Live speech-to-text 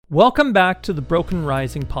Welcome back to the Broken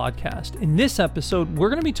Rising podcast. In this episode, we're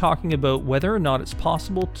going to be talking about whether or not it's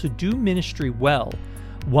possible to do ministry well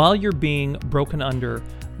while you're being broken under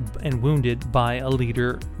and wounded by a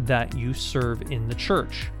leader that you serve in the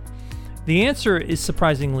church. The answer is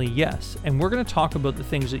surprisingly yes, and we're going to talk about the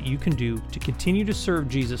things that you can do to continue to serve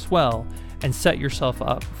Jesus well and set yourself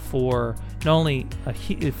up for not only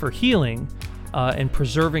for healing and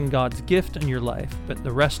preserving God's gift in your life, but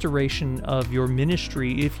the restoration of your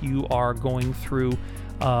ministry if you are going through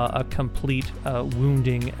a complete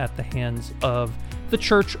wounding at the hands of the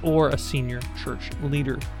church or a senior church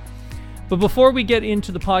leader. But before we get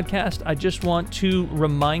into the podcast, I just want to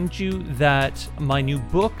remind you that my new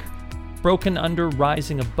book, Broken Under,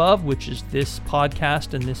 Rising Above, which is this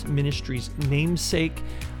podcast and this ministry's namesake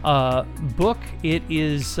book, it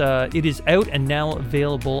is out and now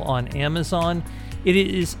available on Amazon. It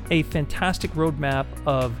is a fantastic roadmap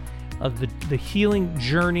of the healing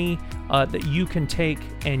journey that you can take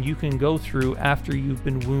and you can go through after you've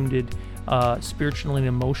been wounded spiritually and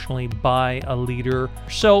emotionally by a leader.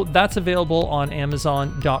 So that's available on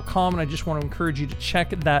Amazon.com, and I just want to encourage you to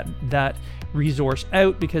check that resource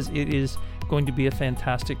out because it is going to be a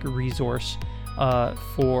fantastic resource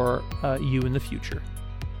for you in the future.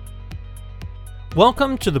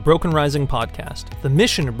 Welcome to the Broken Rising podcast. The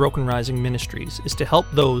mission of Broken Rising Ministries is to help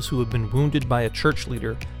those who have been wounded by a church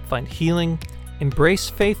leader find healing, embrace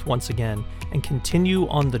faith once again, and continue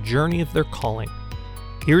on the journey of their calling.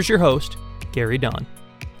 Here's your host, Gary Don.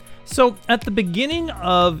 So, at the beginning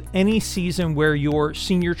of any season where your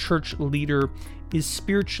senior church leader is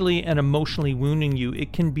spiritually and emotionally wounding you,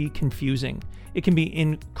 it can be confusing. It can be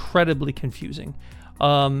incredibly confusing.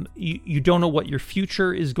 You don't know what your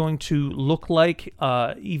future is going to look like,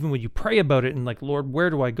 even when you pray about it and like, Lord, where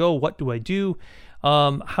do I go? What do I do?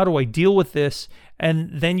 How do I deal with this? And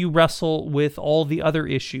then you wrestle with all the other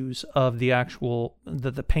issues of the actual,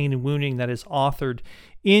 the pain and wounding that is authored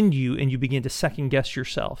in you, and you begin to second guess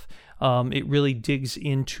yourself. It really digs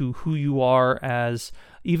into who you are as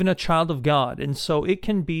even a child of God. And so it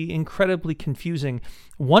can be incredibly confusing.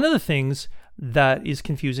 One of the things that is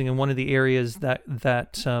confusing, and one of the areas that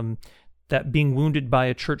being wounded by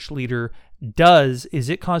a church leader does, is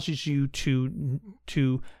it causes you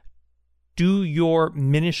to do your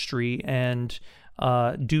ministry and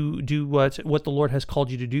do what the Lord has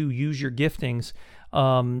called you to do. Use your giftings.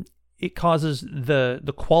 It causes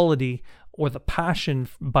the quality or the passion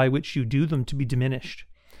by which you do them to be diminished.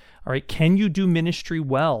 All right, can you do ministry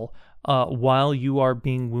well while you are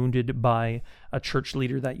being wounded by a church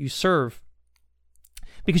leader that you serve?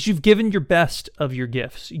 Because you've given your best of your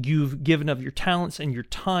gifts. You've given of your talents and your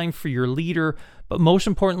time for your leader, but most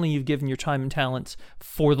importantly, you've given your time and talents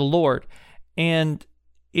for the Lord. And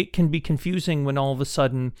it can be confusing when all of a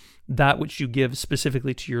sudden that which you give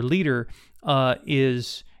specifically to your leader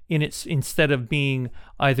is instead of being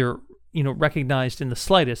either recognized in the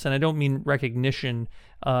slightest, and I don't mean recognition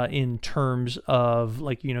in terms of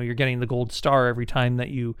like, you're getting the gold star every time that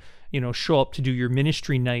you show up to do your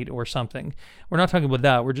ministry night or something. We're not talking about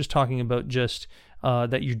that. We're just talking about just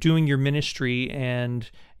that you're doing your ministry and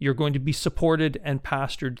you're going to be supported and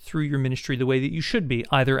pastored through your ministry the way that you should be,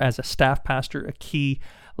 either as a staff pastor, a key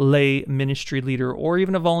lay ministry leader, or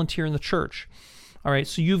even a volunteer in the church. All right,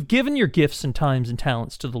 so you've given your gifts and times and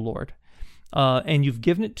talents to the Lord. And you've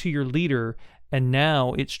given it to your leader, and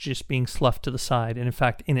now it's just being sloughed to the side. And in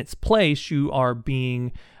fact, in its place, you are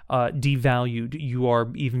being devalued. You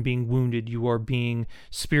are even being wounded. You are being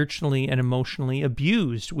spiritually and emotionally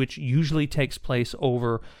abused, which usually takes place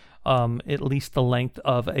over at least the length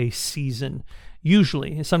of a season.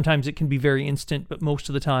 Usually, sometimes it can be very instant, but most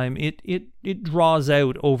of the time it draws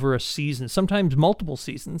out over a season, sometimes multiple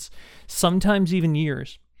seasons, sometimes even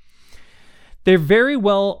years. There very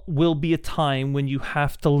well will be a time when you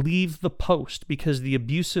have to leave the post because the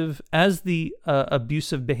abusive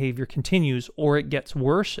behavior continues or it gets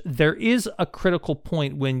worse. There is a critical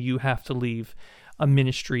point when you have to leave a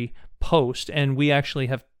ministry post, and we actually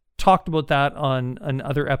have talked about that on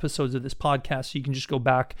other episodes of this podcast. So you can just go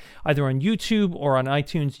back either on YouTube or on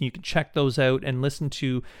iTunes, and you can check those out and listen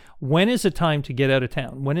to when is it time to get out of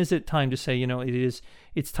town? When is it time to say,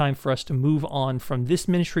 it's time for us to move on from this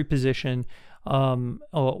ministry position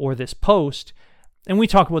or this post. And we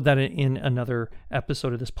talk about that in another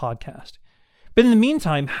episode of this podcast. But in the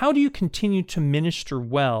meantime, how do you continue to minister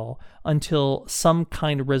well until some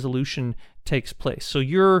kind of resolution takes place? So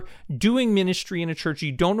you're doing ministry in a church.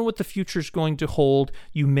 You don't know what the future is going to hold.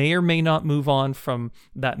 You may or may not move on from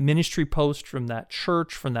that ministry post, from that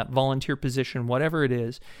church, from that volunteer position, whatever it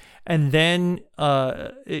is. And then,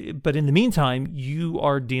 but in the meantime, you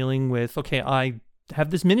are dealing with, okay, I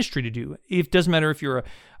have this ministry to do. It doesn't matter if you're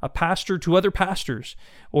a pastor to other pastors,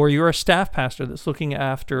 or you're a staff pastor that's looking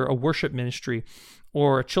after a worship ministry,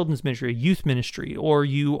 or a children's ministry, a youth ministry, or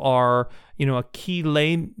you are, a key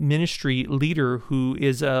lay ministry leader who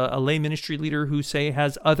is a lay ministry leader who, say,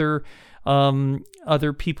 has other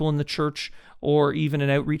people in the church, or even an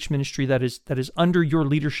outreach ministry that is under your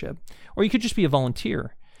leadership. Or you could just be a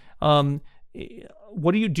volunteer.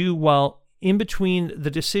 What do you do while in between the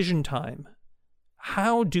decision time?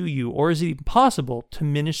 How do you, or is it even possible to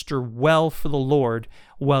minister well for the Lord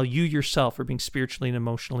while you yourself are being spiritually and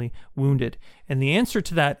emotionally wounded? And the answer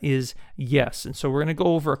to that is yes. And so we're going to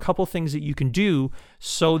go over a couple things that you can do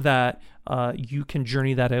so that you can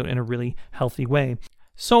journey that out in a really healthy way.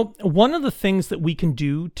 So one of the things that we can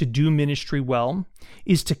do to do ministry well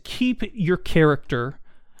is to keep your character,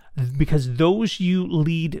 because those you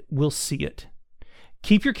lead will see it.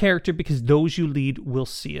 Keep your character because those you lead will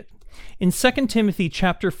see it. In 2 Timothy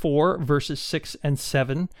chapter 4, verses 6 and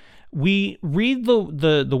 7, we read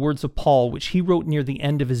the words of Paul, which he wrote near the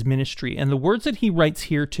end of his ministry. And the words that he writes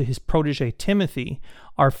here to his protege Timothy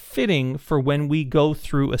are fitting for when we go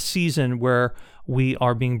through a season where we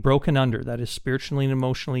are being broken under, that is spiritually and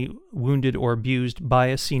emotionally wounded or abused by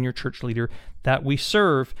a senior church leader that we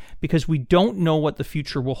serve, because we don't know what the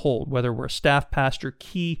future will hold, whether we're a staff pastor,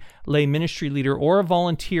 key lay ministry leader, or a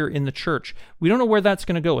volunteer in the church. We don't know where that's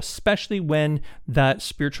going to go, especially when that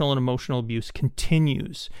spiritual and emotional abuse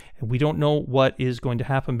continues. And we don't know what is going to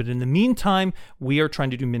happen. But in the meantime, we are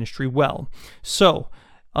trying to do ministry well. So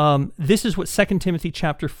this is what 2 Timothy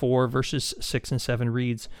chapter 4, verses 6 and 7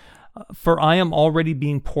 reads. For I am already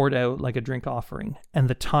being poured out like a drink offering, and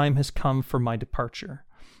the time has come for my departure.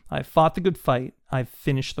 I have fought the good fight. I have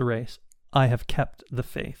finished the race. I have kept the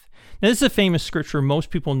faith. Now, this is a famous scripture. Most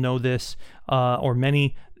people know this, or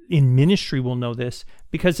many in ministry will know this,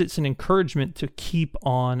 because it's an encouragement to keep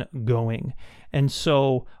on going. And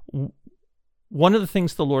so one of the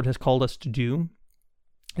things the Lord has called us to do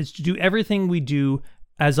is to do everything we do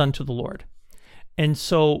as unto the Lord. And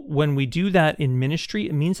so when we do that in ministry,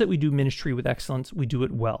 it means that we do ministry with excellence. We do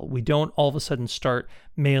it well. We don't all of a sudden start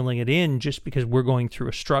mailing it in just because we're going through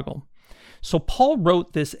a struggle. So Paul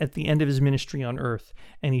wrote this at the end of his ministry on earth,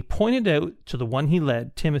 and he pointed out to the one he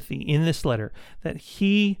led, Timothy, in this letter, that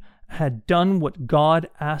he had done what God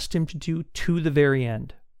asked him to do to the very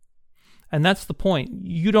end. And that's the point.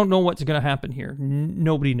 You don't know what's going to happen here.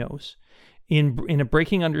 Nobody knows. In a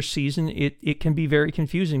breaking under season, it can be very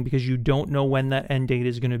confusing because you don't know when that end date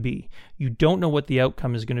is going to be. You don't know what the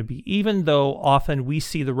outcome is going to be, even though often we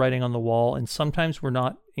see the writing on the wall, and sometimes we're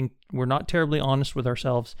not terribly honest with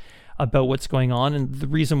ourselves about what's going on. And the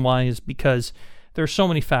reason why is because there are so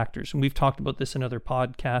many factors, and we've talked about this in other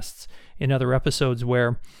podcasts, in other episodes,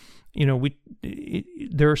 where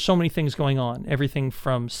there are so many things going on. Everything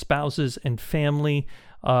from spouses and family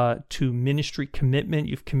to ministry commitment.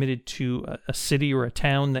 You've committed to a city or a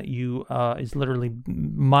town that you is literally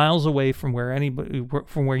miles away from where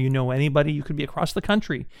you know anybody. You could be across the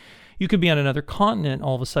country. You could be on another continent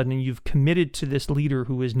all of a sudden, and you've committed to this leader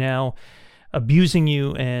who is now abusing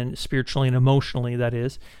you, and spiritually and emotionally, that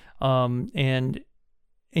is, and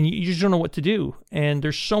you just don't know what to do. And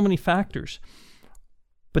there's so many factors.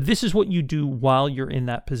 But this is what you do while you're in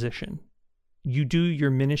that position. You do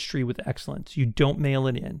your ministry with excellence. You don't mail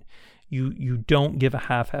it in. You don't give a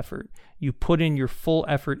half effort. You put in your full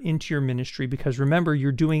effort into your ministry, because remember,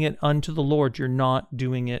 you're doing it unto the Lord. You're not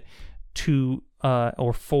doing it to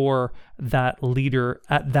or for that leader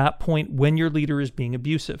at that point when your leader is being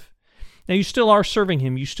abusive. Now, you still are serving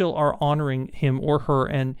him. You still are honoring him or her,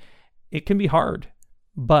 and it can be hard,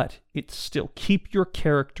 but it's still keep your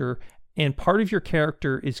character. And part of your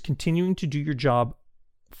character is continuing to do your job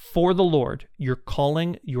for the Lord, your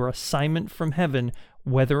calling, your assignment from heaven,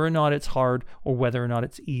 whether or not it's hard or whether or not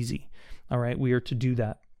it's easy. All right, we are to do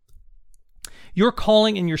that. Your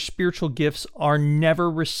calling and your spiritual gifts are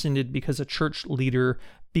never rescinded because a church leader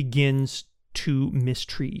begins to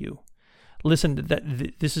mistreat you. Listen,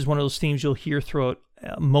 this is one of those themes you'll hear throughout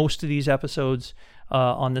most of these episodes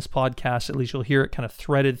on this podcast. At least you'll hear it kind of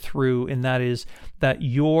threaded through, and that is that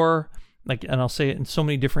and I'll say it in so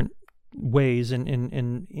many different ways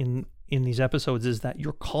in these episodes, is that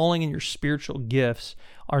your calling and your spiritual gifts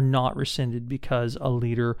are not rescinded because a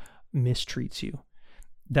leader mistreats you.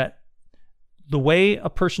 That the way a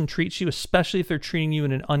person treats you, especially if they're treating you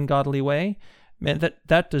in an ungodly way, man,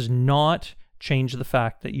 that does not change the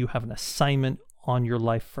fact that you have an assignment on your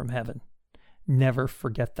life from heaven. Never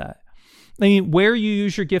forget that. I mean, where you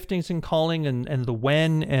use your giftings and calling and the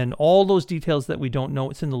when and all those details that we don't know,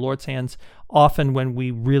 it's in the Lord's hands often when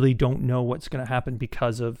we really don't know what's going to happen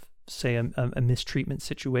because of say, a mistreatment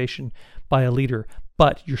situation by a leader,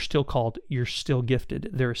 but you're still called, you're still gifted.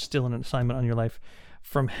 There is still an assignment on your life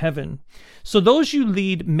from heaven. So those you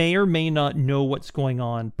lead may or may not know what's going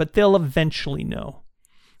on, but they'll eventually know.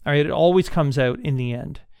 All right, it always comes out in the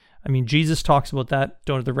end. I mean, Jesus talks about that.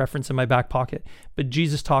 Don't have the reference in my back pocket, but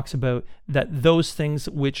Jesus talks about that those things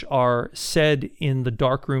which are said in the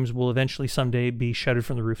dark rooms will eventually someday be shouted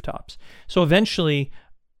from the rooftops. So eventually,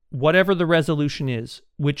 whatever the resolution is,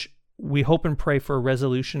 which we hope and pray for a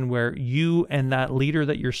resolution where you and that leader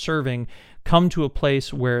that you're serving come to a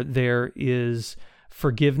place where there is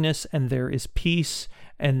forgiveness and there is peace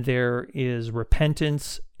and there is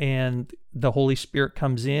repentance, and the Holy Spirit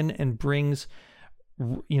comes in and brings,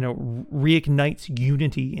 reignites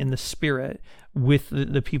unity in the Spirit with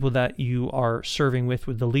the people that you are serving with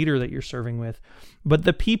the leader that you're serving with. But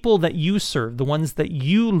the people that you serve, the ones that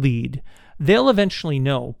you lead, they'll eventually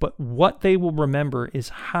know. But what they will remember is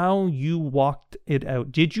how you walked it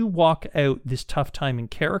out. Did you walk out this tough time in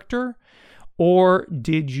character? Or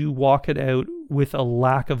did you walk it out with a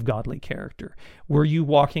lack of godly character? Were you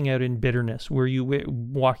walking out in bitterness? Were you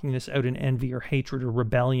walking this out in envy or hatred or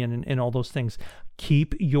rebellion and all those things?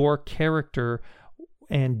 Keep your character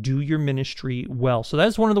and do your ministry well. So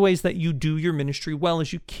that's one of the ways that you do your ministry well,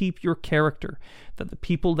 is you keep your character, that the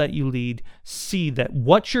people that you lead see that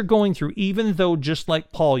what you're going through, even though just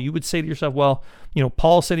like Paul, you would say to yourself, well,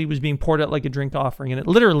 Paul said he was being poured out like a drink offering, and it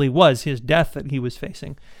literally was his death that he was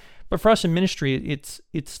facing. But for us in ministry,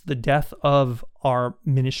 it's the death of our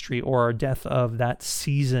ministry, or our death of that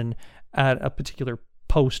season at a particular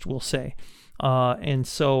post, we'll say. And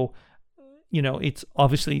so, it's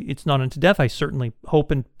obviously, it's not unto death. I certainly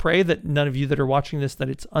hope and pray that none of you that are watching this, that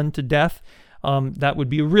it's unto death. That would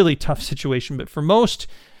be a really tough situation. But for most,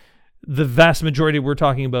 the vast majority we're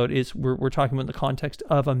talking about is we're talking about in the context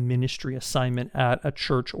of a ministry assignment at a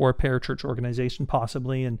church or a parachurch organization,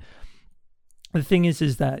 possibly. And the thing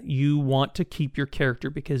is that you want to keep your character,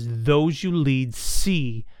 because those you lead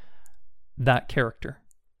see that character.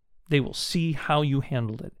 They will see how you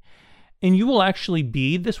handled it. And you will actually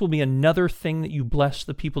this will be another thing that you bless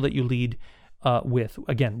the people that you lead with.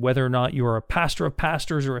 Again, whether or not you're a pastor of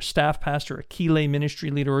pastors or a staff pastor, a key lay ministry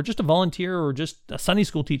leader, or just a volunteer or just a Sunday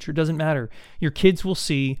school teacher, doesn't matter. Your kids will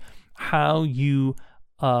see how you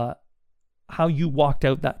walked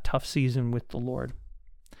out that tough season with the Lord.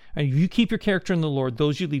 And if you keep your character in the Lord,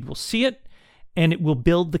 those you lead will see it, and it will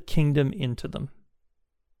build the kingdom into them.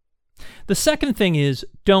 The second thing is,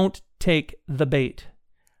 don't take the bait.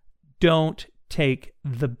 Don't take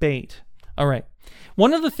the bait. All right.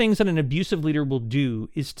 One of the things that an abusive leader will do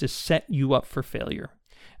is to set you up for failure.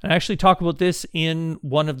 And I actually talk about this in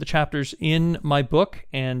one of the chapters in my book,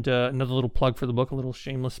 and another little plug for the book, a little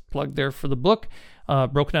shameless plug there for the book,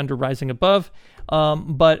 Broken Under Rising Above.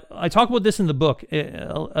 But I talk about this in the book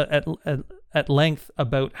at length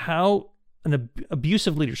about how an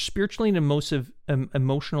abusive leader, spiritually and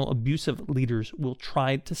emotional abusive leaders, will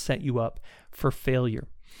try to set you up for failure.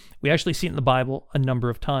 We actually see it in the Bible a number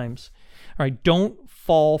of times. All right, don't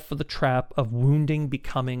fall for the trap of wounding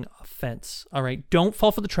becoming offense. All right, don't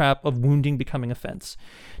fall for the trap of wounding becoming offense.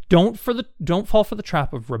 Don't fall for the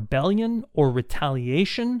trap of rebellion or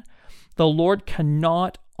retaliation. The Lord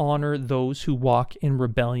cannot honor those who walk in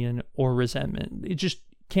rebellion or resentment. It just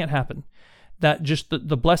can't happen. That just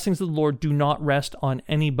the blessings of the Lord do not rest on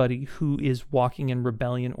anybody who is walking in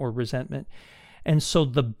rebellion or resentment. And so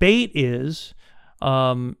the bait is,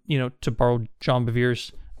 to borrow John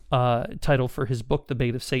Bevere's title for his book, The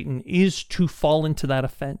Bait of Satan, is to fall into that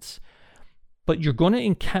offense. But you're going to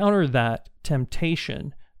encounter that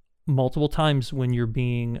temptation multiple times when you're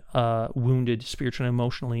being wounded spiritually and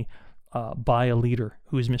emotionally by a leader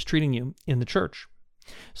who is mistreating you in the church.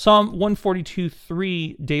 Psalm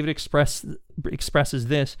 142:3, David expresses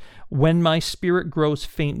this: "When my spirit grows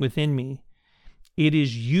faint within me, it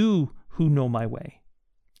is you who know my way.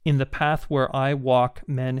 In the path where I walk,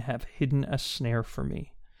 men have hidden a snare for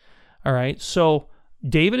me." All right, so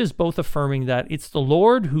David is both affirming that it's the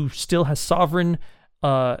Lord who still has sovereign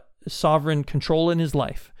control in his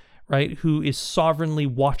life, right? Who is sovereignly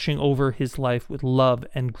watching over his life with love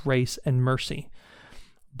and grace and mercy.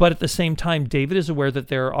 But at the same time, David is aware that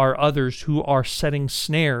there are others who are setting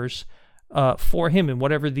snares for him, and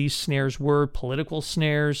whatever these snares were, political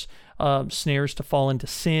snares, snares to fall into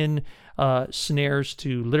sin, snares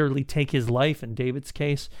to literally take his life in David's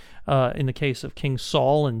case, in the case of King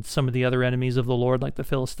Saul and some of the other enemies of the Lord, like the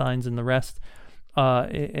Philistines and the rest.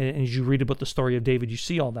 And as you read about the story of David, you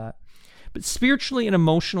see all that. But spiritually and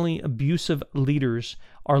emotionally abusive leaders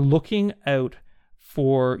are looking out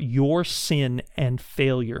for your sin and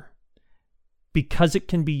failure. because it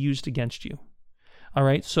can be used against you. All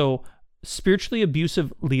right, so spiritually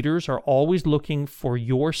abusive leaders are always looking for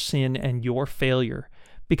your sin and your failure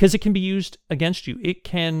because it can be used against you. It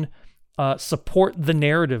can support the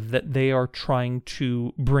narrative that they are trying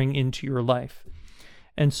to bring into your life.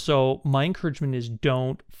 And so my encouragement is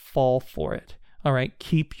don't fall for it. All right,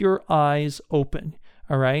 keep your eyes open.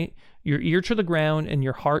 All right, your ear to the ground and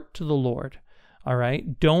your heart to the Lord. All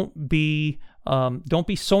right, don't be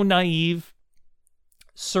so naive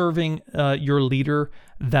serving your leader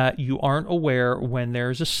that you aren't aware when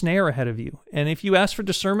there's a snare ahead of you. And if you ask for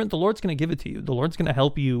discernment, the Lord's going to give it to you. The Lord's going to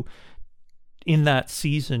help you in that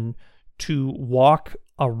season to walk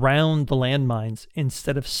around the landmines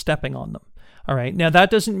instead of stepping on them. All right. Now,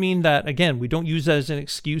 that doesn't mean that, again, we don't use that as an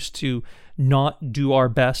excuse to not do our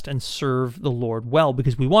best and serve the Lord well,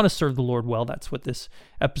 because we want to serve the Lord well. That's what this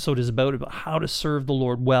episode is about how to serve the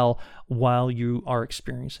Lord well while you are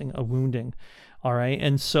experiencing a wounding. All right.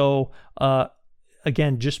 And so,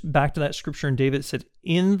 again, just back to that scripture in David, it said,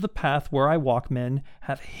 in the path where I walk, men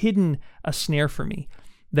have hidden a snare for me.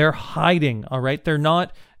 They're hiding. All right. They're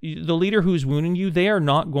not, the leader who's wounding you, they are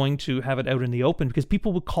not going to have it out in the open because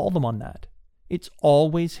people would call them on that. It's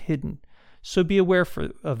always hidden. So be aware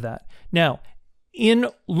of that. Now, in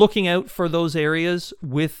looking out for those areas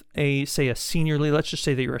with a senior leader, let's just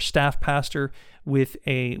say that you're a staff pastor with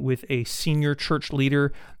a senior church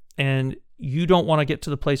leader, and you don't want to get to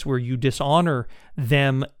the place where you dishonor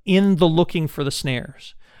them in the looking for the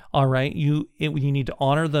snares. All right, you need to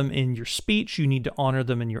honor them in your speech. You need to honor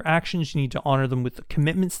them in your actions. You need to honor them with the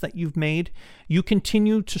commitments that you've made. You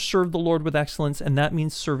continue to serve the Lord with excellence, and that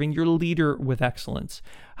means serving your leader with excellence.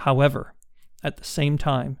 However, at the same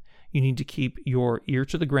time, you need to keep your ear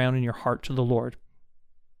to the ground and your heart to the Lord.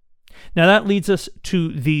 Now that leads us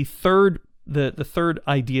to the third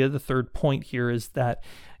idea, the third point here is that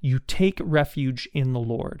you take refuge in the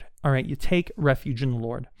Lord. All right, you take refuge in the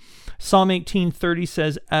Lord. Psalm 18:30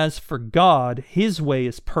 says, as for God, his way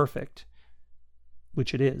is perfect,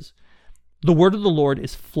 which it is. The word of the Lord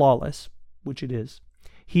is flawless, which it is.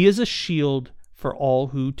 He is a shield for all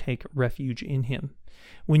who take refuge in him.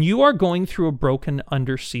 When you are going through a broken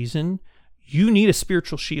under season, you need a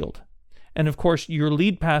spiritual shield. And of course, your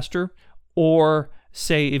lead pastor, or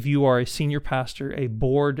say if you are a senior pastor, a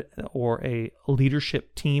board or a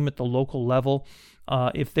leadership team at the local level,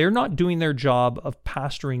 if they're not doing their job of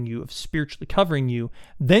pastoring you, of spiritually covering you,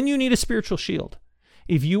 then you need a spiritual shield.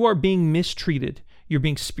 If you are being mistreated, you're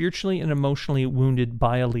being spiritually and emotionally wounded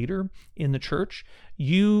by a leader in the church,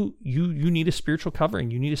 you need a spiritual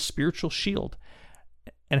covering. You need a spiritual shield.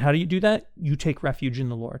 And how do you do that? You take refuge in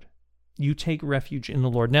the Lord. You take refuge in the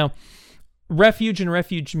Lord. Now, refuge and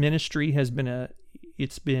refuge ministry has been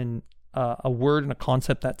a word and a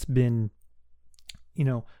concept that's been,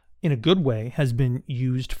 in a good way, has been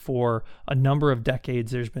used for a number of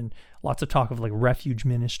decades. There's been lots of talk of like refuge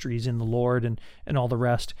ministries in the Lord and all the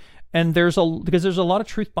rest. And because there's a lot of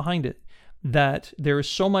truth behind it, that there is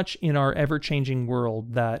so much in our ever-changing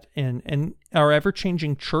world that, and our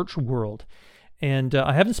ever-changing church world. And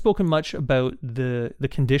I haven't spoken much about the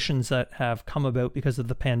conditions that have come about because of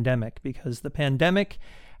the pandemic, because the pandemic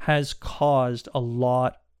has caused a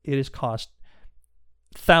lot. It has caused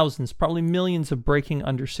thousands, probably millions of breaking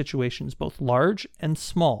under situations, both large and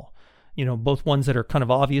small, both ones that are kind of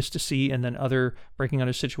obvious to see and then other breaking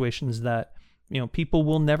under situations that, people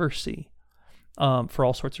will never see for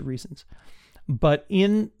all sorts of reasons. But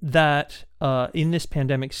in this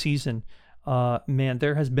pandemic season,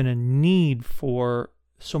 there has been a need for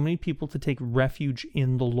so many people to take refuge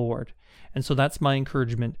in the Lord. And so that's my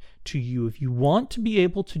encouragement to you. If you want to be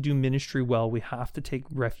able to do ministry well, we have to take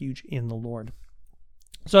refuge in the Lord.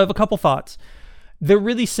 So I have a couple thoughts. They're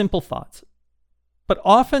really simple thoughts, but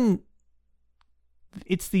often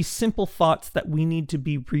it's these simple thoughts that we need to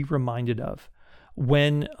be reminded of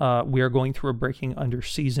when we are going through a breaking under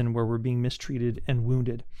season where we're being mistreated and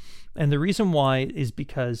wounded. And the reason why is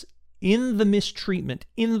because in the mistreatment,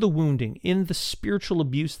 in the wounding, in the spiritual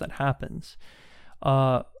abuse that happens,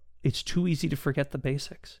 it's too easy to forget the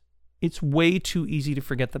basics. It's way too easy to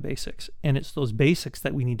forget the basics. And it's those basics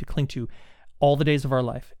that we need to cling to all the days of our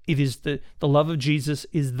life. It is the love of Jesus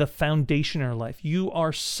is the foundation in our life. You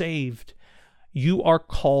are saved. You are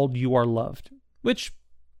called. You are loved, which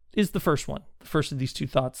is the first one. The first of these two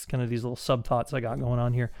thoughts, kind of these little sub-thoughts I got going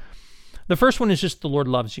on here. The first one is just the Lord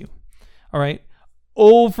loves you. All right.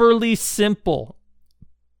 Overly simple,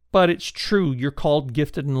 but it's true. You're called,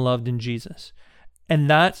 gifted, and loved in Jesus. And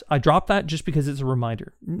I drop that just because it's a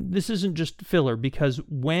reminder. This isn't just filler, because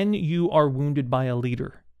when you are wounded by a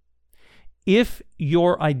leader, if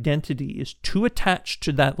your identity is too attached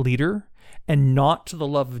to that leader and not to the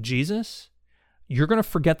love of Jesus, you're going to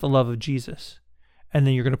forget the love of Jesus. And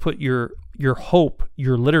then you're going to put your hope,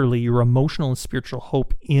 your emotional and spiritual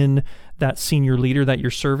hope in that senior leader that you're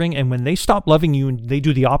serving. And when they stop loving you and they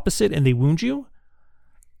do the opposite and they wound you,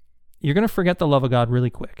 you're going to forget the love of God really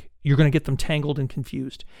quick. You're going to get them tangled and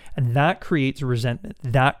confused. And that creates resentment.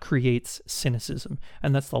 That creates cynicism.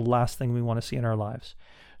 And that's the last thing we want to see in our lives.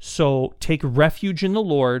 So take refuge in the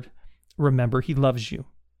Lord. Remember, he loves you.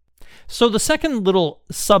 So the second little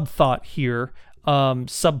sub-thought here,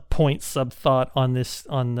 sub-thought on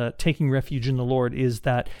the taking refuge in the Lord, is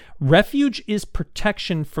that refuge is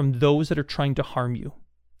protection from those that are trying to harm you.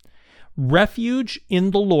 Refuge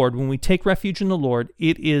in the Lord, when we take refuge in the Lord,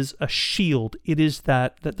 it is a shield. It is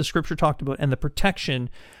that the scripture talked about, and the protection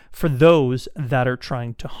for those that are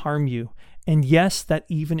trying to harm you. And yes, that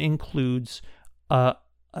even includes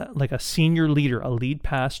like a senior leader, a lead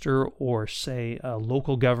pastor, or say a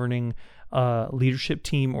local governing leadership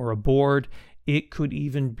team or a board. It could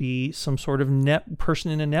even be some sort of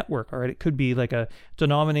person in a network. All right, it could be like a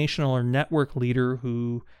denominational or network leader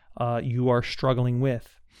who you are struggling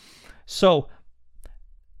with. So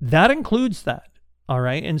that includes that. All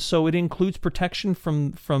right, and so it includes protection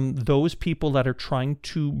from those people that are trying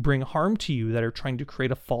to bring harm to you, that are trying to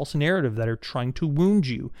create a false narrative, that are trying to wound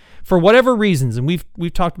you for whatever reasons. And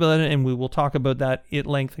we've talked about that, and we will talk about that at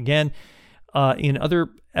length again in other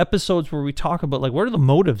episodes where we talk about like what are the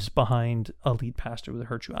motives behind a lead pastor that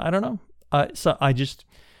hurt you. I don't know. So I just,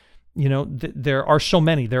 there are so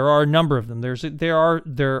many. There are a number of them. There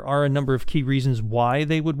are a number of key reasons why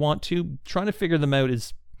they would want to. Trying to figure them out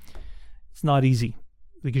it's not easy,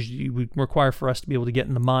 because you would require for us to be able to get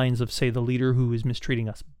in the minds of, say, the leader who is mistreating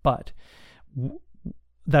us. But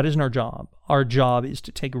that isn't our job. Our job is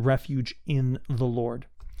to take refuge in the Lord.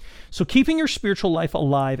 So keeping your spiritual life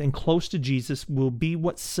alive and close to Jesus will be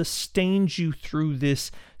what sustains you through this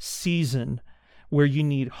season where you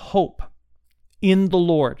need hope in the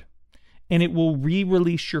Lord, and it will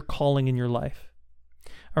re-release your calling in your life.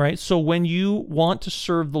 All right, so when you want to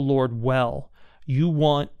serve the Lord well, you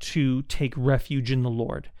want to take refuge in the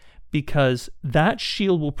Lord, because that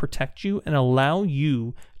shield will protect you and allow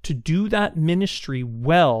you to do that ministry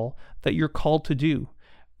well that you're called to do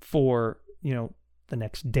for, the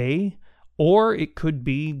next day, or it could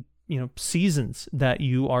be, seasons that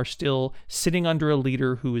you are still sitting under a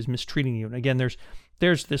leader who is mistreating you. And again,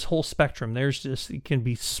 there's this whole spectrum. It can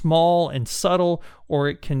be small and subtle, or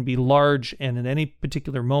it can be large, and at any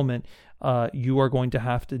particular moment, you are going to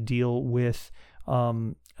have to deal with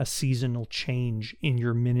a seasonal change in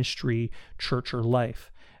your ministry, church, or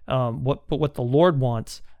life. But what the Lord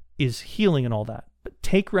wants is healing and all that. But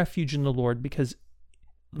take refuge in the Lord, because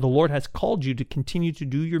the Lord has called you to continue to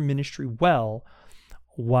do your ministry well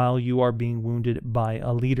while you are being wounded by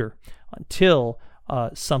a leader, until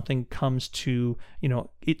something comes to,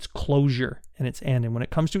 its closure and its end. And when it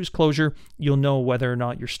comes to its closure, you'll know whether or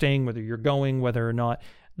not you're staying, whether you're going, whether or not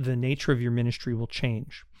the nature of your ministry will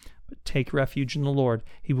change. But take refuge in the Lord.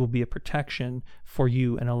 He will be a protection for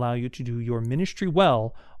you and allow you to do your ministry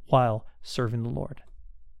well while serving the Lord.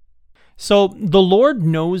 So the Lord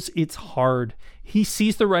knows it's hard. He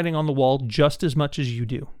sees the writing on the wall just as much as you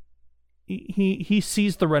do. He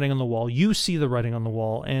sees the writing on the wall. You see the writing on the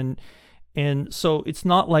wall. And so it's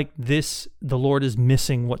not like the Lord is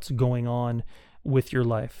missing what's going on with your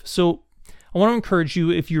life. So I want to encourage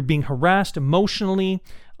you, if you're being harassed emotionally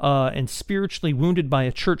and spiritually wounded by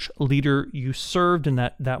a church leader you served, and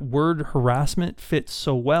that word harassment fits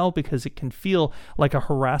so well because it can feel like a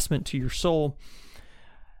harassment to your soul,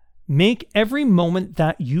 make every moment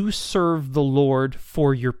that you serve the Lord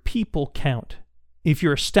for your people count. If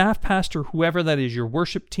you're a staff pastor, whoever that is, your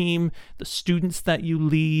worship team, the students that you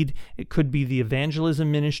lead, it could be the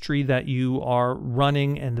evangelism ministry that you are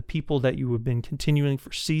running and the people that you have been continuing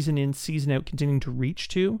for season in, season out, continuing to reach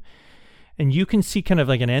to. And you can see kind of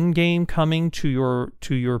like an end game coming to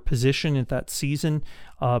your position at that season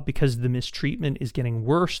because the mistreatment is getting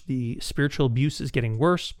worse, the spiritual abuse is getting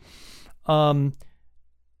worse.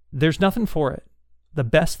 There's nothing for it. The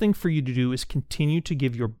best thing for you to do is continue to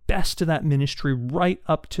give your best to that ministry right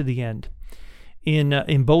up to the end.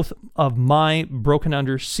 In both of my Broken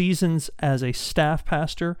Under seasons as a staff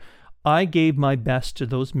pastor, I gave my best to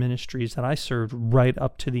those ministries that I served right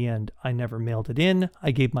up to the end. I never mailed it in.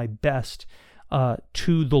 I gave my best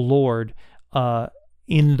to the Lord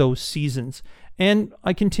in those seasons. And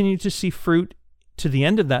I continue to see fruit to the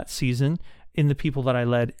end of that season in the people that I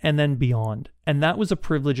led, and then beyond. And that was a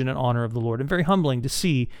privilege and an honor of the Lord, and very humbling to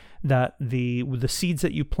see that the seeds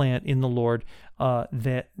that you plant in the Lord,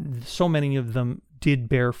 that so many of them did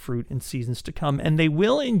bear fruit in seasons to come, and they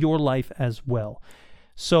will in your life as well.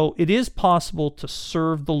 So it is possible to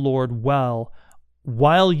serve the Lord well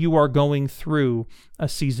while you are going through a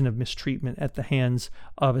season of mistreatment at the hands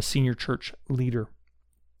of a senior church leader.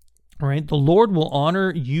 All right, the Lord will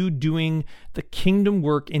honor you doing the kingdom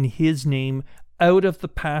work in His name out of the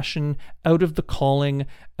passion, out of the calling,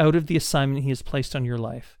 out of the assignment He has placed on your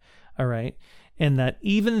life. All right, and that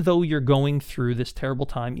even though you're going through this terrible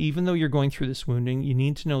time, even though you're going through this wounding, you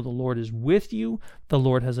need to know the Lord is with you, the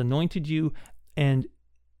Lord has anointed you, and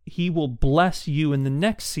He will bless you in the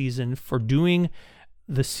next season for doing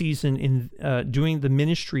the season doing the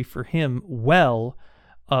ministry for Him well,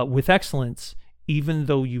 with excellence, even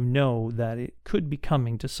though you know that it could be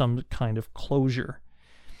coming to some kind of closure.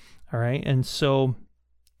 All right, and so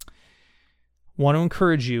want to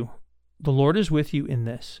encourage you, the Lord is with you in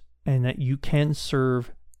this, and that you can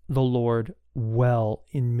serve the Lord well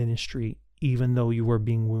in ministry, even though you are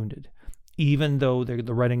being wounded, even though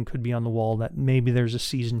the writing could be on the wall that maybe there's a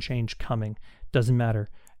season change coming. Doesn't matter.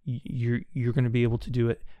 You're going to be able to do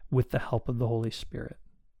it with the help of the Holy Spirit.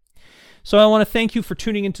 So I want to thank you for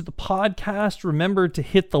tuning into the podcast. Remember to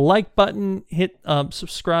hit the like button, hit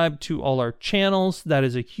subscribe to all our channels. That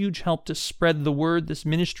is a huge help to spread the word. This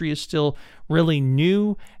ministry is still really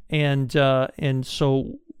new, and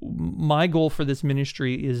so my goal for this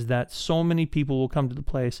ministry is that so many people will come to the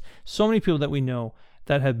place, so many people that we know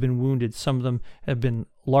that have been wounded. Some of them have been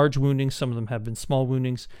large woundings, some of them have been small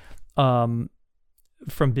woundings,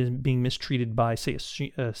 from being mistreated by, say,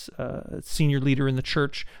 a senior leader in the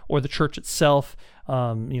church or the church itself.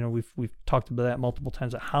 We've talked about that multiple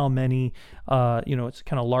times. How many, it's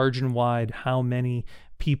kind of large and wide. How many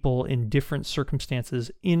people in different circumstances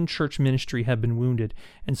in church ministry have been wounded?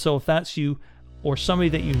 And so, if that's you or somebody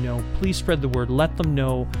that you know, please spread the word. Let them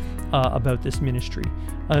know about this ministry.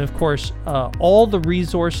 And of course, all the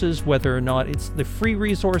resources, whether or not it's the free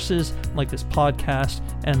resources like this podcast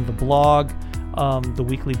and the blog, the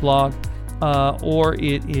weekly blog, or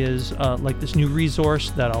it is like this new resource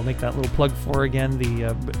that I'll make that little plug for again,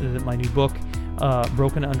 my new book,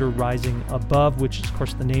 Broken Under, Rising Above, which is, of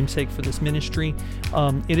course, the namesake for this ministry.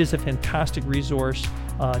 It is a fantastic resource.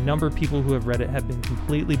 A number of people who have read it have been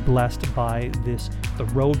completely blessed by the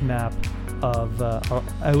roadmap of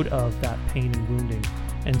out of that pain and wounding.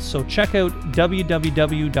 And so check out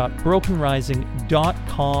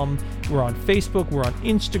www.brokenrising.com. We're on Facebook, we're on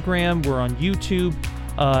Instagram, we're on YouTube,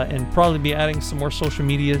 and probably be adding some more social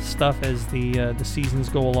media stuff as the seasons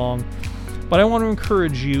go along. But I want to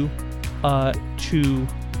encourage you to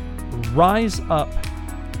rise up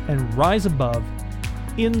and rise above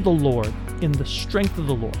in the Lord, in the strength of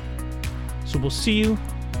the Lord. So we'll see you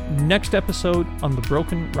next episode on the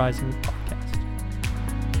Broken Rising podcast.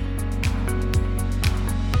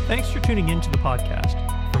 Thanks for tuning in to the podcast.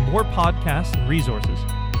 For more podcasts and resources,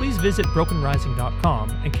 please visit brokenrising.com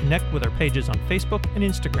and connect with our pages on Facebook and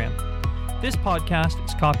Instagram. This podcast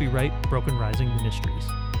is copyright Broken Rising Ministries.